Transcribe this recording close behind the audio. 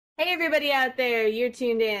Hey everybody out there, you're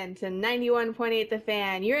tuned in to 91.8 The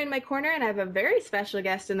Fan. You're in my corner and I have a very special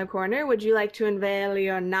guest in the corner. Would you like to unveil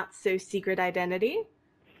your not so secret identity?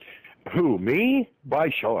 Who, me?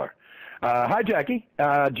 Why, sure. Hi, Jackie.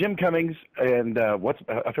 Jim Cummings, and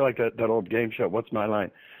I feel like that old game show, What's My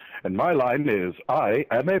Line? And my line is, I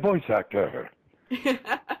am a voice actor.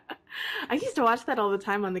 I used to watch that all the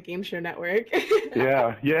time on the Game Show Network.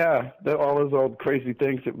 Yeah. All those old crazy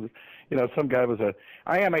things. It was, some guy was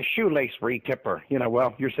I am a shoelace retipper.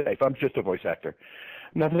 Well, you're safe. I'm just a voice actor.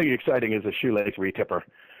 Nothing exciting as a shoelace retipper.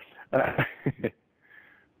 That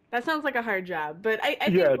sounds like a hard job, but I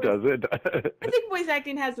think Yeah, it does. I think voice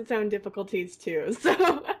acting has its own difficulties too.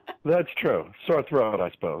 So, That's true. Sore throat,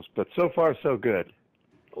 I suppose. But so far, so good.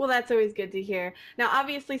 well, that's always good to hear. Now,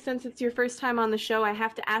 obviously, since it's your first time on the show, I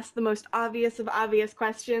have to ask the most obvious of obvious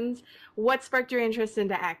questions. What sparked your interest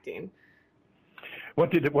into acting? What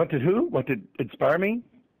did inspire me?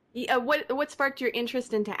 What sparked your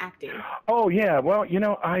interest into acting? Oh yeah, well,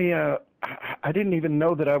 I didn't even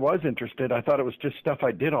know that I was interested. I thought it was just stuff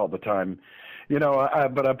I did all the time,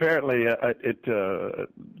 but apparently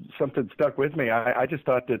something stuck with me. I just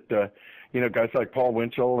thought that guys like Paul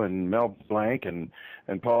Winchell and Mel Blanc and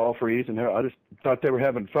Paul Freese and I just thought they were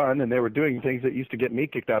having fun and they were doing things that used to get me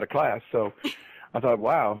kicked out of class. So I thought,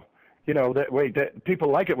 wow. That people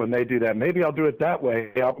like it when they do that. Maybe I'll do it that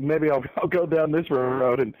way. Maybe I'll go down this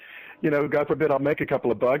road and, God forbid I'll make a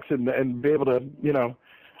couple of bucks and be able to,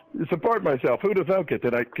 support myself. Who'd have thunk it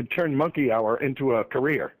that I could turn monkey hour into a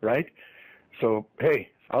career, right? So, hey,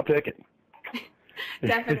 I'll take it.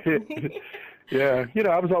 Definitely. Yeah.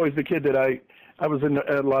 I was always the kid that I was in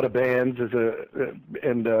a lot of bands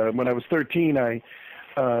and when I was 13,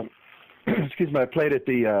 excuse me, I played at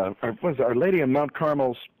the, Our Lady of Mount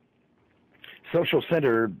Carmel's social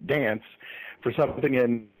center dance for something,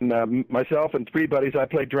 and myself and three buddies, I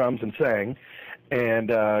played drums and sang, and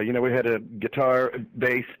we had a guitar,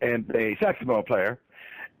 bass, and a saxophone player,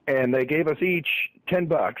 and they gave us each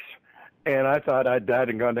 $10, and I thought I'd died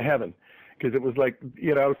and gone to heaven, because it was like,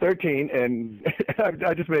 I was 13, and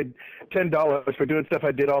I just made $10 for doing stuff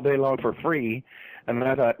I did all day long for free. And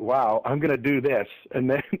I thought, wow, I'm going to do this. And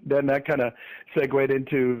then that kind of segued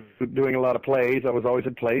into doing a lot of plays. I was always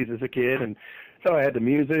in plays as a kid. And so I had the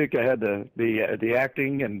music, I had the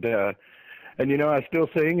acting, and I still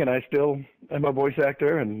sing, and I still am a voice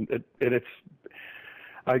actor. And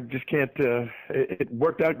I just can't, it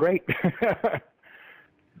worked out great.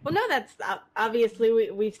 Well, no, that's obviously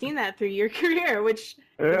we've seen that through your career, which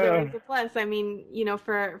is Yeah. always a plus. I mean,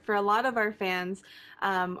 for a lot of our fans,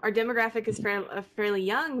 our demographic is fairly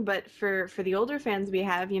young, but for the older fans we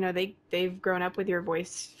have, they've grown up with your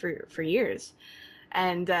voice for years,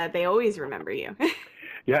 and they always remember you.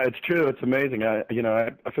 Yeah, it's true. It's amazing. I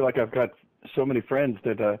feel like I've got so many friends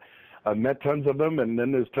that I've met tons of them, and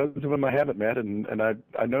then there's tons of them I haven't met, and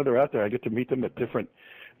I know they're out there. I get to meet them at different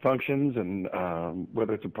functions, and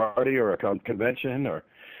whether it's a party or a convention,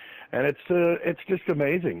 and it's just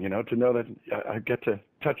amazing, to know that I get to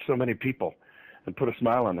touch so many people and put a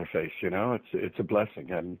smile on their face. It's a blessing,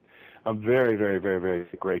 and I'm very, very, very, very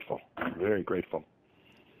grateful. I'm very grateful.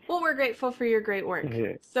 Well, we're grateful for your great work.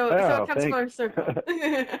 Yeah. So Oh, it comes thanks. full circle.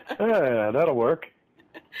 Yeah, that'll work.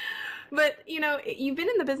 But, you've been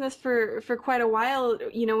in the business for quite a while.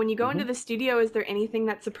 When you go into Hmm. the studio, is there anything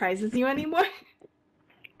that surprises you anymore?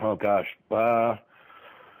 Oh gosh. I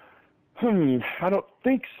don't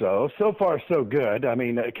think so. So far, so good. I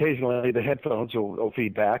mean, occasionally the headphones will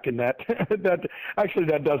feed back, and that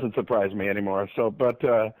that doesn't surprise me anymore. So,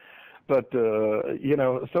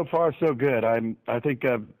 so far, so good. I think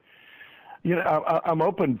I'm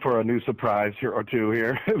open for a new surprise here or two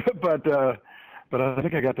here, but I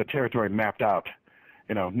think I got the territory mapped out.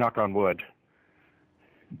 Knock on wood.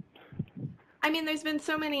 I mean, there's been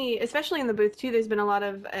so many, especially in the booth too. There's been a lot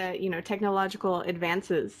of, technological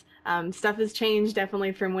advances. Stuff has changed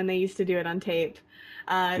definitely from when they used to do it on tape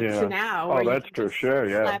to Yeah. now, Oh, where you that's can for just sure.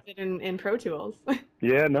 Yeah. slap it in Pro Tools.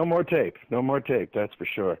 Yeah. No more tape. No more tape. That's for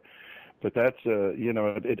sure. But that's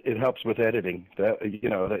it helps with editing. That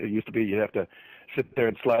it used to be you have to sit there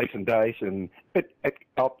and slice and dice and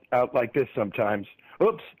out like this sometimes.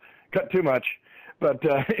 Oops, cut too much. But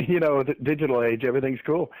the digital age, everything's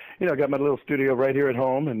cool. I got my little studio right here at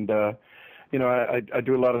home, and I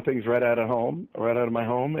do a lot of things right out of my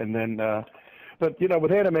home, and then. But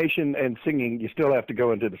with animation and singing, you still have to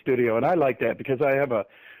go into the studio, and I like that because I have a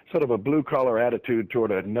sort of a blue collar attitude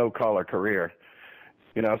toward a no collar career.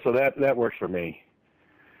 So that works for me.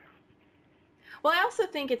 Well, I also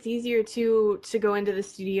think it's easier to go into the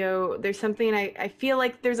studio. There's something I feel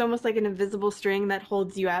like there's almost like an invisible string that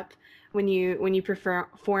holds you up when you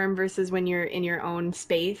perform versus when you're in your own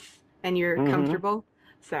space and you're Hmm. comfortable.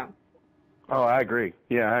 So, Oh, I agree.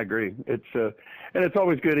 Yeah, I agree. And it's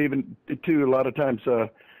always good, even too. A lot of times,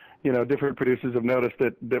 different producers have noticed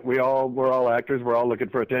that we're all actors. We're all looking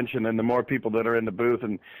for attention, and the more people that are in the booth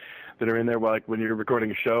and that are in there, like when you're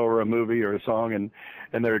recording a show or a movie or a song,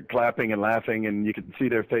 and they're clapping and laughing, and you can see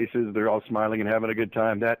their faces. They're all smiling and having a good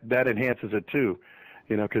time. That enhances it too,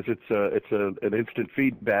 because an instant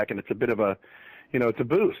feedback, and it's a bit of a it's a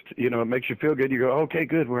boost. It makes you feel good. You go, okay,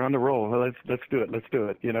 good, we're on the roll. Well, let's do it. Let's do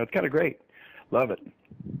it. It's kind of great. Love it.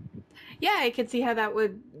 yeah, I could see how that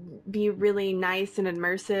would be really nice and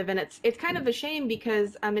immersive, and it's kind of a shame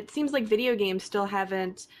because it seems like video games still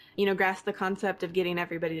haven't, grasped the concept of getting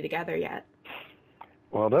everybody together yet.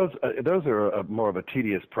 Well, those are more of a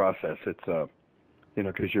tedious process. It's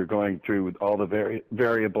because you're going through all the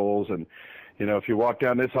variables, and if you walk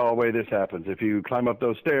down this hallway, this happens. If you climb up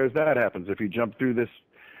those stairs, that happens. If you jump through this,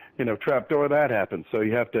 trap door, that happens. So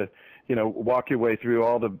you have to, walk your way through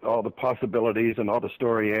all the possibilities and all the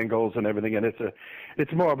story angles and everything. And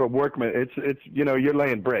it's more of a workman. It's you're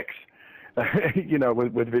laying bricks,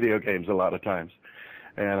 with video games a lot of times,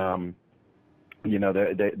 and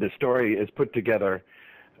the story is put together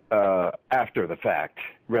after the fact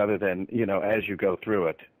rather than as you go through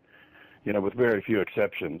it. With very few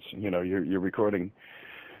exceptions. You're recording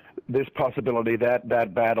this possibility, that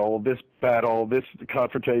battle, this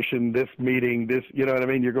confrontation, this meeting, this, you know what I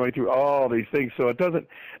mean? You're going through all these things, so it doesn't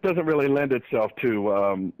really lend itself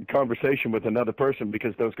to conversation with another person,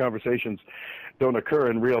 because those conversations don't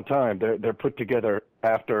occur in real time. They're put together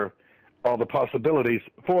after all the possibilities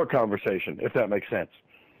for conversation, if that makes sense.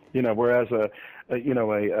 Whereas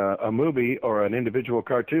a movie or an individual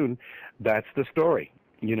cartoon, that's the story.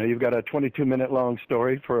 You've got a 22-minute long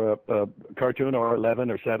story for a cartoon, or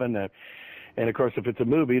 11 or 7, and of course, if it's a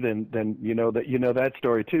movie, then that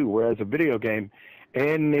story too. Whereas a video game,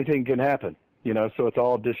 anything can happen. So it's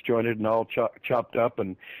all disjointed and all chopped up,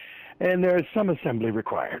 and there's some assembly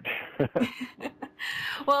required.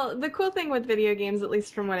 Well, the cool thing with video games, at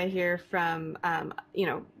least from what I hear from,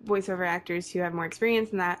 voiceover actors who have more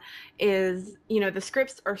experience in that, is, the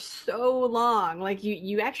scripts are so long. Like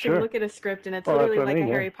you actually Sure. look at a script and it's Well, that's literally what I like a mean.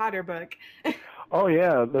 Yeah. Harry Potter book. Oh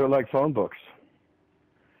yeah, they're like phone books.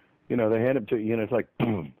 They hand them to you, and it's like,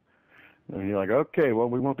 boom, and you're like, okay, well,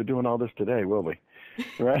 we won't be doing all this today, will we?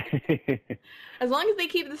 Right? As long as they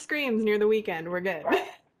keep the screams near the weekend, we're good.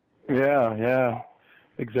 Yeah, yeah,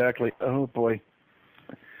 exactly. Oh boy.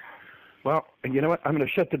 Well, you know what? I'm going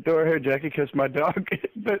to shut the door here, Jackie, because my dog,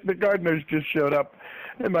 the gardeners just showed up,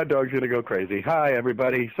 and my dog's going to go crazy. Hi,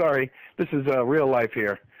 everybody. Sorry, this is real life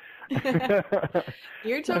here. You're I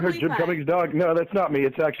heard totally Jim fine. Cummings' dog. No, that's not me.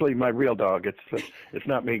 It's actually my real dog. It's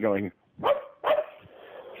not me going.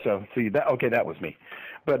 So see that? Okay, that was me.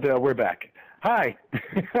 But we're back. Hi.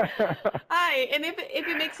 Hi, and if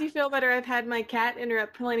it makes you feel better, I've had my cat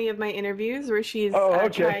interrupt plenty of my interviews where she's Oh,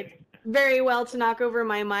 tried okay. very well to knock over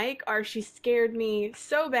my mic, or she scared me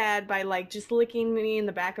so bad by like just licking me in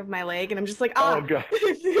the back of my leg, and I'm just like, Oh, ah. God.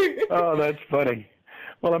 Oh, that's funny.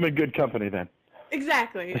 Well, I'm in good company then.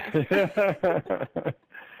 Exactly, yes. But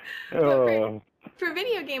Oh. for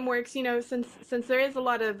video game works, since there is a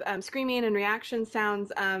lot of screaming and reaction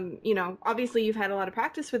sounds, obviously you've had a lot of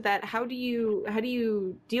practice with that. How do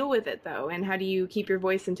you deal with it though, and how do you keep your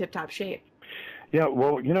voice in tip-top shape? Yeah,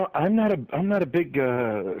 well, I'm not a big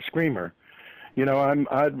screamer.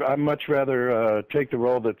 I'd much rather take the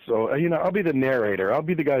role that's I'll be the narrator. I'll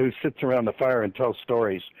be the guy who sits around the fire and tells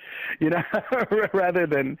stories, rather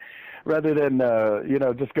than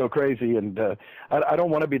just go crazy. And I don't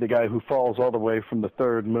want to be the guy who falls all the way from the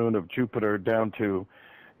third moon of Jupiter down to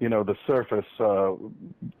the surface,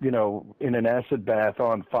 in an acid bath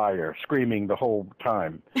on fire, screaming the whole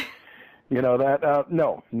time. No,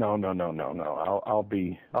 no, no, no, no, no.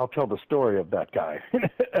 I'll tell the story of that guy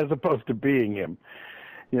as opposed to being him.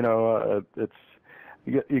 It's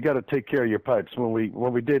you got to take care of your pipes. When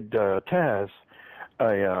we did Taz,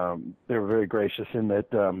 they were very gracious in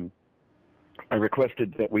that I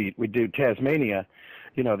requested that we do Tasmania,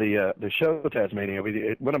 the show Tasmania.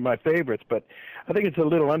 One of my favorites, but I think it's a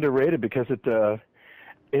little underrated because I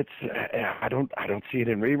don't see it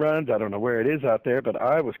in reruns. I don't know where it is out there, but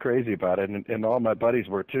I was crazy about it, and all my buddies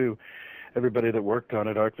were too. Everybody that worked on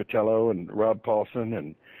it, Art Vitello and Rob Paulson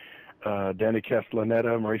and Danny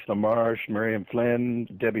Castellaneta, Maurice LaMarche, Miriam Flynn,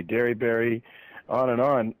 Debbie Derryberry, on and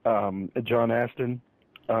on. John Aston.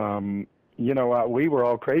 We were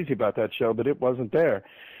all crazy about that show, but it wasn't there.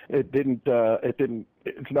 It didn't.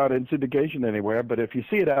 It's not in syndication anywhere. But if you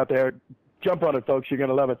see it out there, jump on it, folks. You're going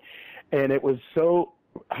to love it. And it was so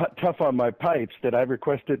tough on my pipes that I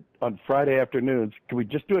requested on Friday afternoons. Can we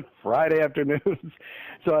just do it Friday afternoons?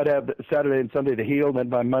 So I'd have Saturday and Sunday to heal, and then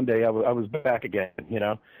by Monday I was back again, you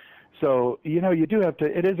know. So, you know, you do have to,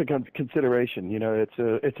 it is a consideration, you know,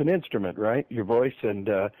 it's an instrument, right? Your voice and,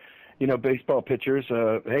 you know, baseball pitchers,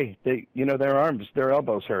 hey, they, you know, their arms, their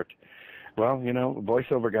elbows hurt. Well, you know,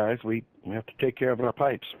 voiceover guys, we have to take care of our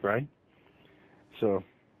pipes, right? So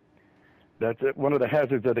that's one of the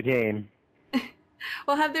hazards of the game.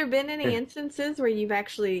 Well, have there been any instances where you've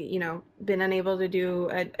actually, you know, been unable to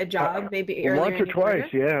do a job maybe earlier Once or in your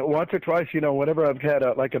twice, career? yeah. Once or twice, you know, whenever I've had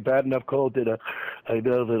like a bad enough cold that I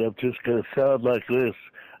know that I'm just going to sound like this,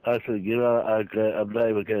 I said, you know, I'm not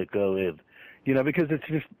even going to go in. You know, because it's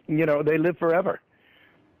just, you know, they live forever.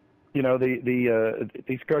 You know,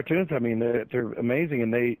 these cartoons, I mean, they're amazing,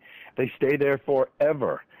 and they stay there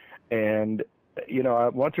forever. And you know,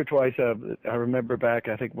 once or twice, I remember back,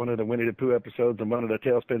 I think one of the Winnie the Pooh episodes and one of the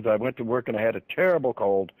Tailspins, I went to work and I had a terrible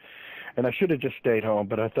cold, and I should have just stayed home,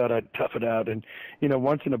 but I thought I'd tough it out. And, you know,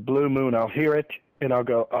 once in a blue moon, I'll hear it, and I'll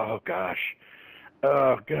go, oh, gosh,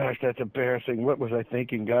 that's embarrassing. What was I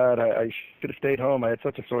thinking? God, I should have stayed home. I had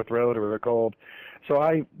such a sore throat or a cold. So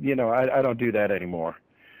I don't do that anymore.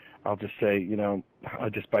 I'll just say, you know, I'll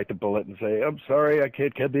just bite the bullet and say, I'm sorry, I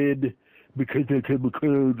can't come in because I have a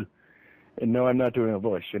cold. And no, I'm not doing a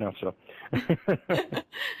voice, you know, so.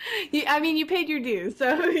 I mean, you paid your dues,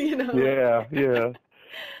 so, you know. Yeah, yeah.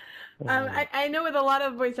 I know with a lot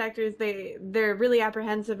of voice actors, they're really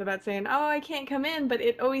apprehensive about saying, "Oh, I can't come in," but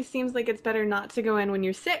it always seems like it's better not to go in when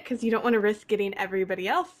you're sick because you don't want to risk getting everybody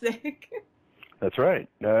else sick. That's right.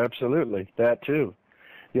 Absolutely. That too.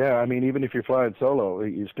 Yeah, I mean, even if you're flying solo,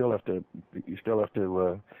 you still have to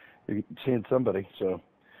you're seeing somebody, so.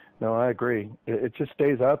 No, I agree. It just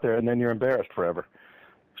stays out there, and then you're embarrassed forever.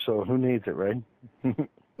 So who needs it, right?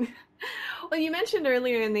 Well, you mentioned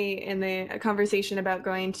earlier in the conversation about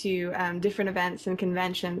going to different events and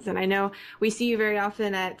conventions, and I know we see you very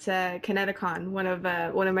often at ConnectiCon. One of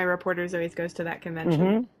my reporters always goes to that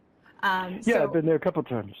convention. Mm-hmm. Yeah, I've been there a couple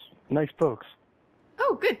times. Nice folks.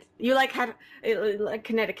 Oh, good. You like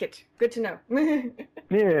Connecticut. Good to know.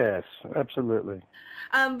 Yes, absolutely.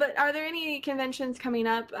 But are there any conventions coming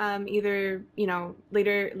up, either, you know,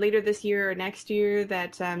 later this year or next year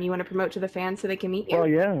that you want to promote to the fans so they can meet you? Well,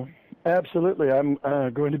 yeah, absolutely. I'm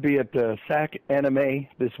going to be at SAC Anime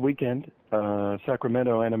this weekend,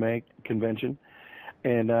 Sacramento Anime Convention,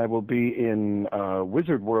 and I will be in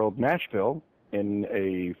Wizard World Nashville in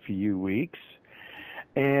a few weeks.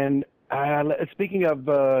 And speaking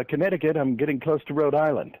of Connecticut, I'm getting close to Rhode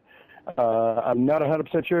Island. I'm not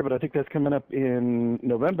 100% sure, but I think that's coming up in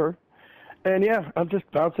November. And yeah, I'm just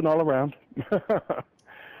bouncing all around.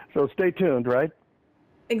 So stay tuned, right?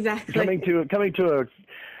 Exactly. Coming to a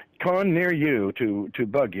con near you to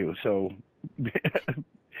bug you. So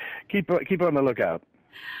keep on the lookout.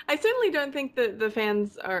 I certainly don't think that the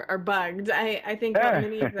fans are bugged. I think that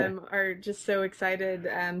many of them are just so excited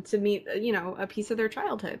to meet, you know, a piece of their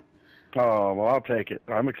childhood. Oh, well, I'll take it.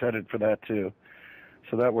 I'm excited for that too.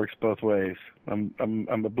 So that works both ways. I'm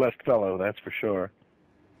a blessed fellow, that's for sure.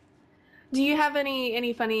 Do you have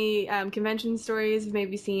any funny convention stories of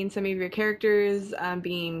maybe seeing some of your characters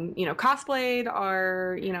being, you know, cosplayed,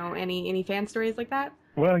 or, you know, any fan stories like that?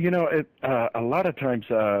 Well, you know, a lot of times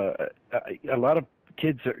a lot of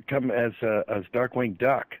kids come as Darkwing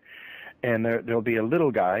Duck, and there'll be a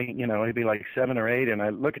little guy, you know, he'd be like 7 or 8, and I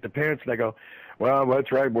look at the parents and I go, well,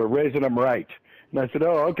 that's right, we're raising them right. And I said,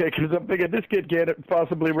 oh, okay, because I'm thinking this kid can't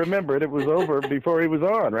possibly remember it. It was over before he was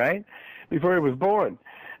on, right? Before he was born.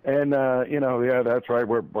 And, you know, yeah, that's right,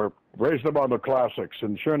 we're raising them on the classics.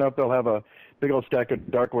 And sure enough, they'll have a big old stack of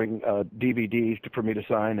Darkwing DVDs for me to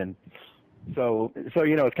sign. And so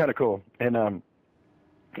you know, it's kind of cool. And,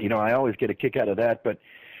 you know, I always get a kick out of that. But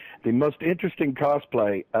the most interesting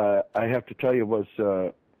cosplay, I have to tell you, was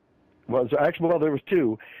actually, well, there was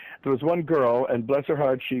two. There was one girl, and bless her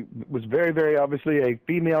heart, she was very, very obviously a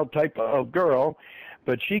female type of girl,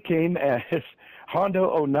 but she came as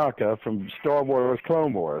Hondo Ohnaka from Star Wars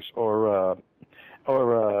Clone Wars, or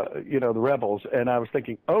you know, the Rebels. And I was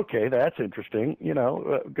thinking, okay, that's interesting, you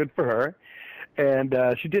know, good for her. And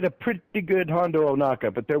she did a pretty good Hondo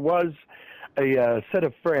Ohnaka, but there was a set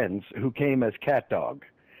of friends who came as Cat Dog.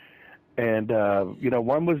 And, you know,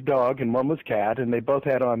 one was dog and one was cat, and they both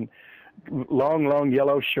had on long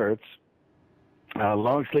yellow shirts,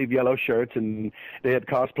 long sleeve yellow shirts, and they had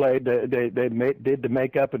cosplayed. They did the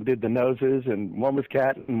makeup and did the noses, and one was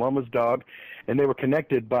cat and one was dog, and they were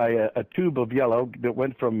connected by a tube of yellow that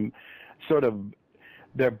went from sort of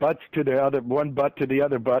their butts to the other, one butt to the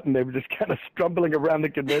other butt, and they were just kind of stumbling around the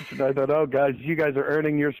convention. I thought, oh, guys, you guys are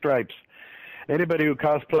earning your stripes. Anybody who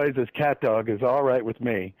cosplays as Cat Dog is all right with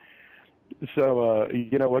me. So,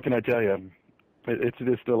 what can I tell you? It's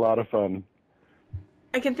just a lot of fun.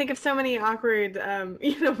 I can think of so many awkward,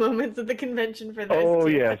 moments at the convention for this Oh,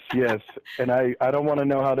 too. yes, yes. And I don't want to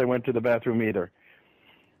know how they went to the bathroom either.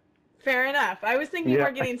 Fair enough. I was thinking Yeah,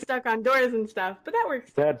 more getting stuck on doors and stuff, but that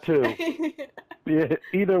works that too. too. Yeah,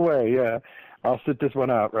 either way, yeah. I'll sit this one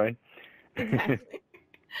out, right? Exactly.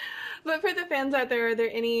 But for the fans out there, are there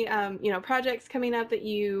any, projects coming up that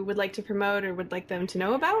you would like to promote or would like them to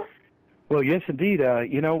know about? Well, yes, indeed.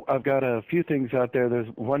 I've got a few things out there. There's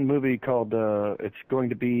one movie called, it's going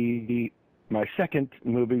to be my second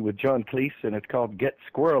movie with John Cleese, and it's called Get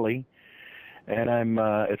Squirrely. And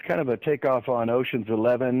it's kind of a takeoff on Ocean's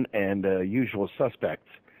 11 and Usual Suspects.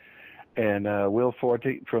 And Will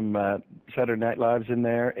Forte from Saturday Night Live's in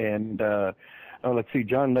there, and let's see,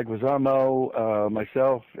 John Leguizamo,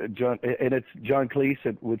 myself, John, and it's John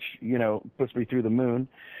Cleese, which puts me through the moon.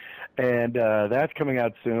 And that's coming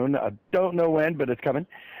out soon. I don't know when, but it's coming.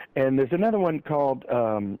 And there's another one called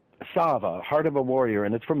Sava, Heart of a Warrior,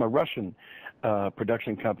 and it's from a Russian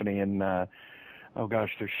production company. And oh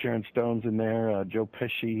gosh, there's Sharon Stone's in there, Joe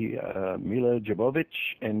Pesci, Mila Jovovich,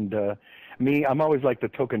 and me. I'm always like the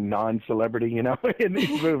token non-celebrity, in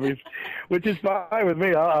these movies, which is fine with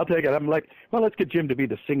me. I'll take it. I'm like, well, let's get Jim to be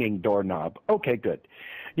the singing doorknob. Okay, good.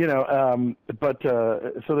 So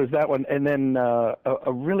there's that one, and then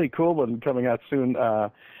a really cool one coming out soon. I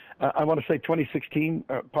want to say 2016,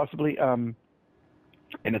 possibly, and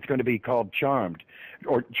it's going to be called Charmed,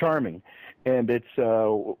 or Charming, and it's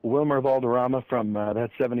Wilmer Valderrama from that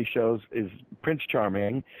 '70s shows is Prince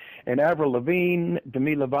Charming, and Avril Lavigne,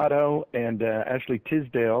 Demi Lovato, and Ashley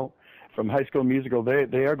Tisdale from High School Musical.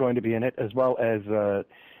 They are going to be in it, as well as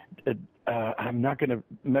I'm not going to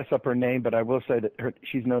mess up her name, but I will say that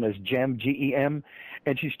she's known as Gem, Gem,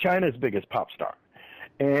 and she's China's biggest pop star.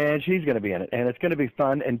 And she's going to be in it, and it's going to be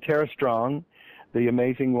fun. And Tara Strong, the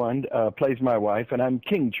amazing one, plays my wife, and I'm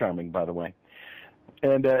King Charming, by the way.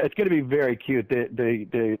 And it's going to be very cute.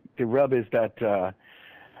 The rub is that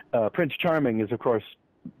Prince Charming is, of course,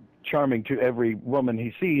 charming to every woman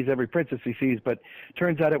he sees, every princess he sees, but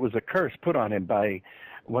turns out it was a curse put on him by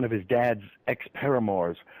one of his dad's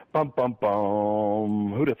ex-paramours. Bum, bum,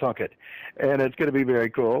 bum. Who'd have thunk it? And it's going to be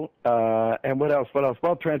very cool. And what else?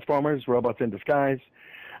 Well, Transformers, Robots in Disguise,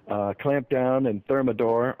 Clampdown, and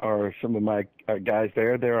Thermidor are some of my guys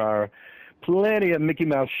there. There are plenty of Mickey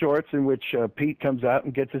Mouse shorts in which Pete comes out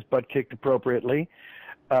and gets his butt kicked appropriately.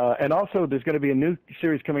 And also there's going to be a new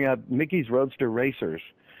series coming out, Mickey's Roadster Racers.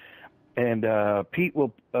 And Pete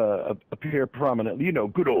will appear prominently.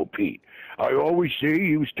 Good old Pete. I always say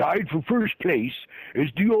he was tied for first place as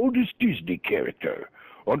the oldest Disney character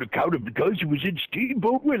on account of because he was in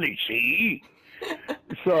Steamboat Willie, see?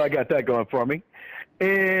 So I got that going for me.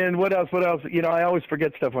 And what else? I always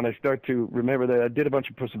forget stuff when I start to remember that I did a bunch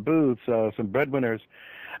of Puss in Boots, some Breadwinners.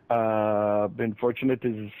 Been fortunate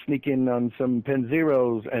to sneak in on some Pen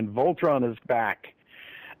Zeros, and Voltron is back.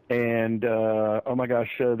 And, oh my gosh,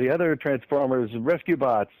 the other Transformers, Rescue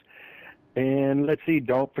Bots. And let's see,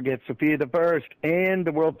 don't forget Sophia the First, and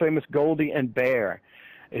the world-famous Goldie and Bear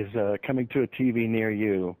is coming to a TV near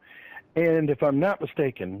you. And if I'm not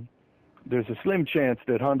mistaken, there's a slim chance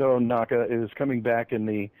that Hondo Naka is coming back in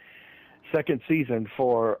the second season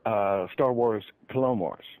for Star Wars Clone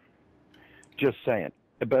Wars. Just saying.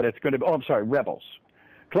 But it's going to be, Rebels.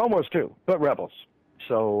 Clone Wars too, but Rebels.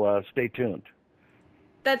 So stay tuned.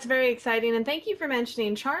 That's very exciting, and thank you for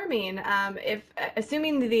mentioning Charming. If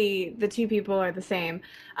assuming the two people are the same,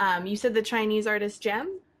 you said the Chinese artist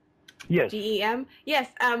Gem, Yes. Gem. Yes,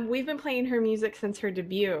 we've been playing her music since her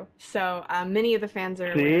debut, so many of the fans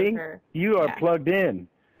are aware of her. You are plugged in.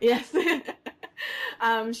 Yes.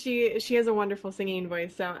 She has a wonderful singing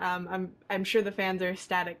voice, so I'm sure the fans are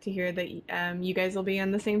ecstatic to hear that you guys will be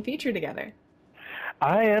on the same feature together.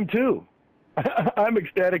 I am too. I'm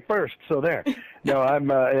ecstatic first, so there. No,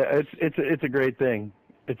 it's a great thing.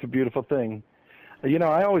 It's a beautiful thing.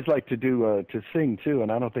 I always like to sing too,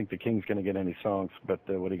 and I don't think the King's going to get any songs. But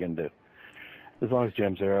what are you going to do? As long as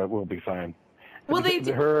Jim's there, we'll be fine. Well,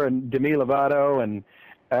 her and Demi Lovato and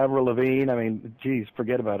Avril Lavigne. I mean, geez,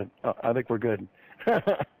 forget about it. I think we're good.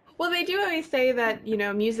 Well, they do always say that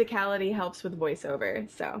musicality helps with voiceover.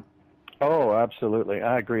 So. Oh, absolutely.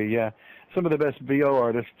 I agree. Yeah. Some of the best VO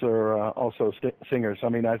artists are also singers. I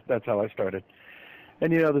mean, that's how I started.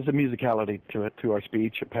 And, there's a musicality to it, to our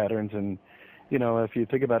speech patterns. And, if you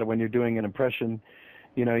think about it, when you're doing an impression,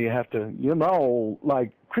 you have to,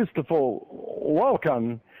 like Christopher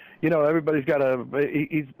welcome. Everybody's got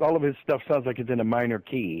he's all of his stuff sounds like it's in a minor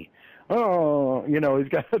key. Oh, he's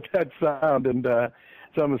got that sound, and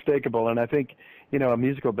it's unmistakable. And I think, a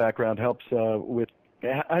musical background helps with.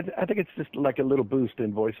 I think it's just like a little boost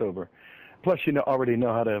in voiceover. Plus, already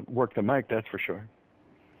know how to work the mic. That's for sure.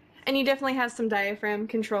 And you definitely have some diaphragm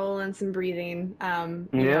control and some breathing,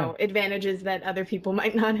 Yeah. advantages that other people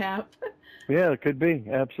might not have. Yeah, it could be.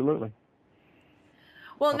 Absolutely.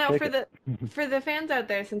 Well, I'll now take it. for the fans out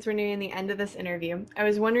there, since we're nearing the end of this interview, I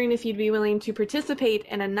was wondering if you'd be willing to participate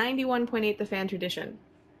in a 91.8 The Fan tradition.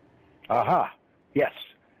 Aha. Yes.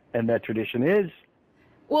 And that tradition is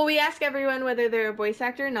Well, we ask everyone whether they're a voice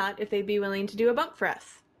actor or not, if they'd be willing to do a bump for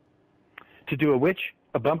us. to do a which?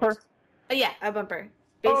 A bumper? Yeah, a bumper.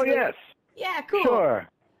 Oh, Basically, yes. yeah, cool. Sure.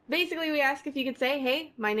 Basically, we ask if you could say,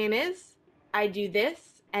 hey, my name is, I do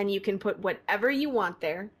this, and you can put whatever you want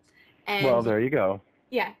there. Well, And there you go.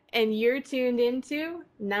 yeah, and you're tuned into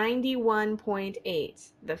 91.8,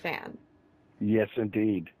 The Fan. Yes,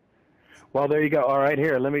 indeed. Well, there you go. All right,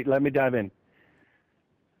 here. Let me dive in.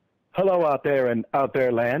 Hello out there in out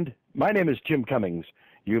there land. My name is Jim Cummings.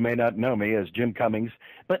 You may not know me as Jim Cummings,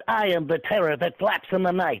 but I am the terror that flaps in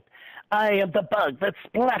the night. I am the bug that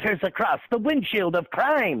splatters across the windshield of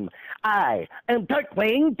crime. I am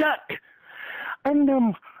Darkwing Duck. And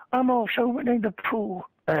I'm also Winnie the Pooh.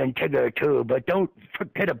 And Tigger too, but don't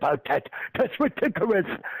forget about that. That's ridiculous.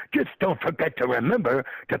 Just don't forget to remember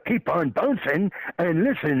to keep on bouncing and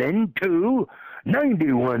listening to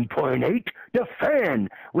 91.8 The Fan,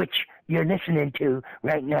 which you're listening to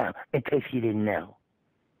right now, in case you didn't know.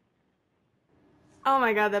 Oh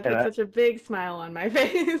my God, that puts such a big smile on my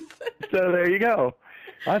face. So there you go.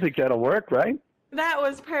 I think that'll work, right? That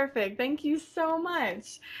was perfect. Thank you so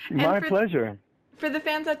much. My pleasure. For the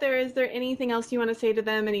fans out there, is there anything else you want to say to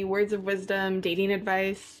them? Any words of wisdom, dating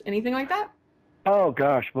advice, anything like that? Oh,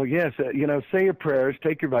 gosh. Well, yes. Say your prayers,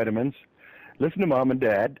 take your vitamins, listen to mom and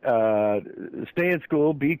dad, stay in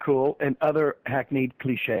school, be cool, and other hackneyed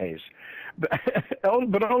cliches. But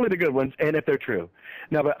only the good ones, and if they're true.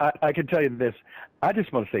 Now, but I can tell you this. I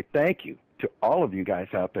just want to say thank you to all of you guys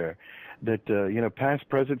out there that, past,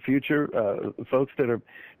 present, future, folks that are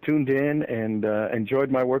tuned in and enjoyed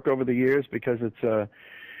my work over the years, because it's,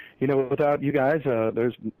 without you guys,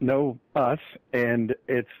 there's no us, and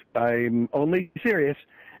I'm only serious,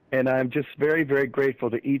 and I'm just very, very grateful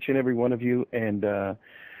to each and every one of you, and, I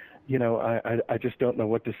just don't know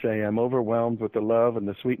what to say. I'm overwhelmed with the love and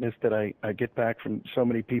the sweetness that I get back from so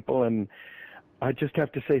many people, and I just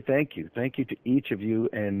have to say thank you. Thank you to each of you,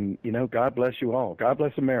 and, God bless you all. God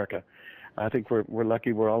bless America. I think we're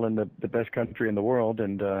lucky we're all in the best country in the world,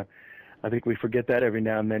 and I think we forget that every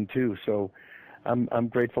now and then too. So I'm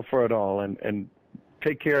grateful for it all, and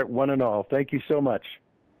take care one and all. Thank you so much.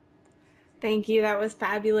 Thank you. That was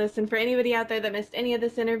fabulous. And for anybody out there that missed any of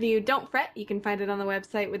this interview, don't fret. You can find it on the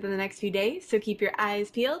website within the next few days. So keep your eyes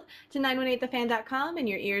peeled to 918thefan.com and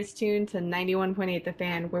your ears tuned to 91.8 The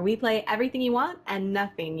Fan, where we play everything you want and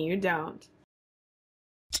nothing you don't.